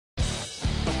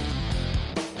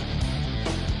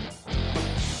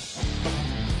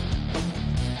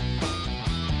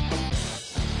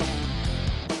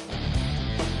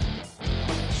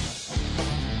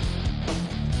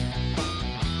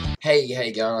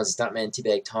Hey guys, it's Stuntman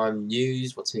T-Bag Time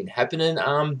News. What's been happening?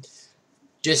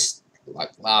 Just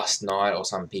like last night, or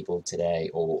some people today,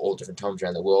 or all different times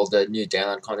around the world, the new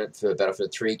download content for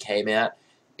Battlefield 3 came out,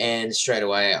 and straight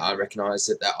away I recognised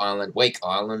that island, Wake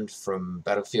Island from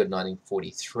Battlefield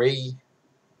 1943,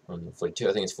 42,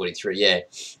 I think it's 43, yeah,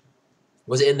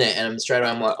 was in there, and straight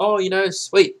away I'm like, oh,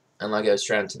 sweet, and I go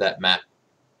straight into that map,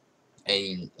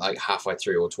 and like halfway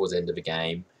through or towards the end of the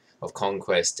game of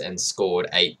Conquest and scored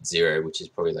 8-0, which is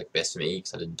probably like best for me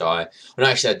because I didn't die. Well,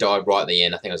 no, actually I died right at the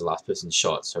end. I think I was the last person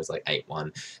shot, so it was like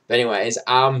 8-1. But anyways,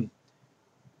 the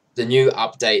new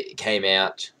update came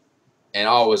out, and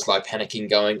I was like panicking,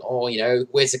 going, oh,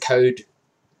 where's the code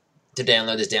to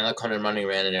download this download content? Running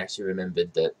around, and I actually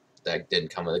remembered that that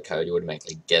didn't come with a code. You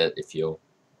automatically get it if you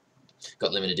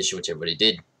got limited edition, which everybody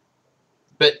did.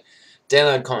 But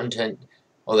download content,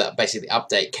 or that basically the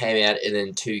update came out and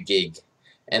then 2 gig.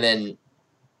 And then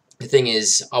the thing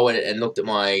is, I went and looked at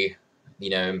my,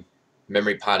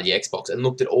 memory part of the Xbox and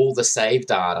looked at all the save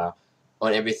data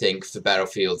on everything for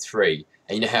Battlefield 3.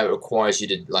 And you know how it requires you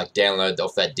to like download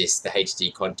off that disc the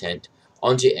HD content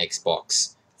onto your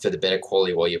Xbox for the better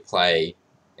quality while you play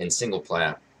in single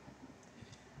player.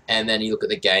 And then you look at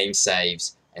the game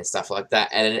saves and stuff like that,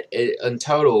 and it in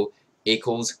total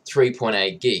equals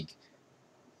 3.8 gig.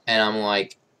 And I'm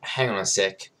like, hang on a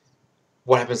sec.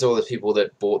 What happens to all the people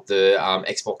that bought the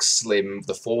Xbox Slim,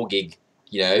 the 4 gig,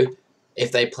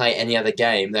 if they play any other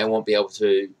game, they won't be able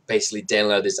to basically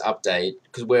download this update,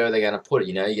 because where are they going to put it,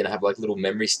 You're going to have like little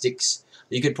memory sticks.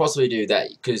 You could possibly do that,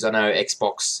 because I know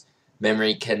Xbox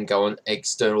memory can go on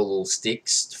external little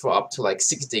sticks for up to like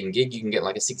 16 gig. You can get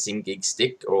like a 16 gig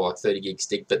stick or like 30 gig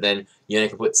stick, but then you only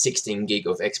can put 16 gig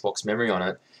of Xbox memory on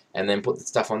it and then put the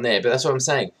stuff on there. But that's what I'm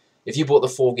saying. If you bought the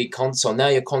 4 gig console, now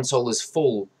your console is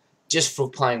full just for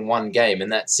playing one game, and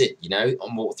that's it,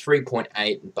 On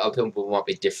 3.8, but other people might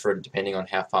be different depending on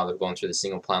how far they've gone through the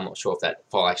single player. I'm not sure if that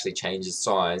file actually changes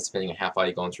size depending on how far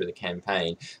you've gone through the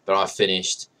campaign, but I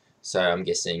finished, so I'm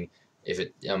guessing if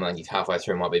halfway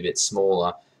through it might be a bit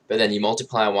smaller. But then your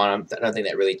multiplayer one, I don't think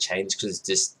that really changed because it's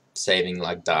just saving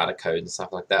like data code and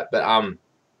stuff like that. But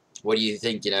what do you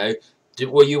think,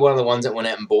 were you one of the ones that went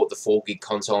out and bought the 4 gig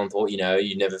console and thought,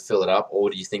 you never fill it up? Or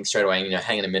do you think straight away,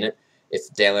 hang on a minute, if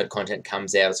download content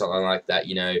comes out or something like that,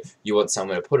 you want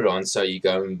somewhere to put it on, so you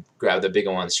go and grab the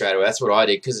bigger one straight away? That's what I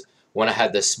did, because when I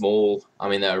had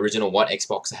the original white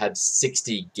Xbox, I had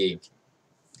 60 gig,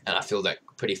 and I filled that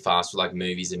pretty fast with like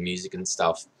movies and music and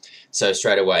stuff. So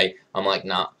straight away, I'm like,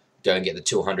 nah, go and get the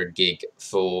 200 gig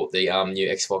for the new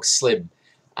Xbox Slim.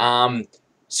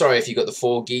 Sorry if you got the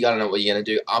 4 gig, I don't know what you're going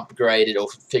to do, upgrade it or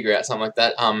figure out something like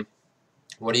that.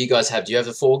 What do you guys have? Do you have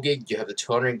the 4 gig? Do you have the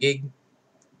 200 gig?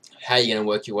 How are you going to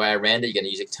work your way around it? You're going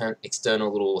to use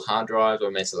external little hard drives,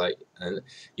 or maybe like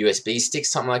USB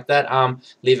sticks, something like that.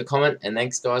 Leave a comment, and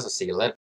thanks guys, I'll see you later.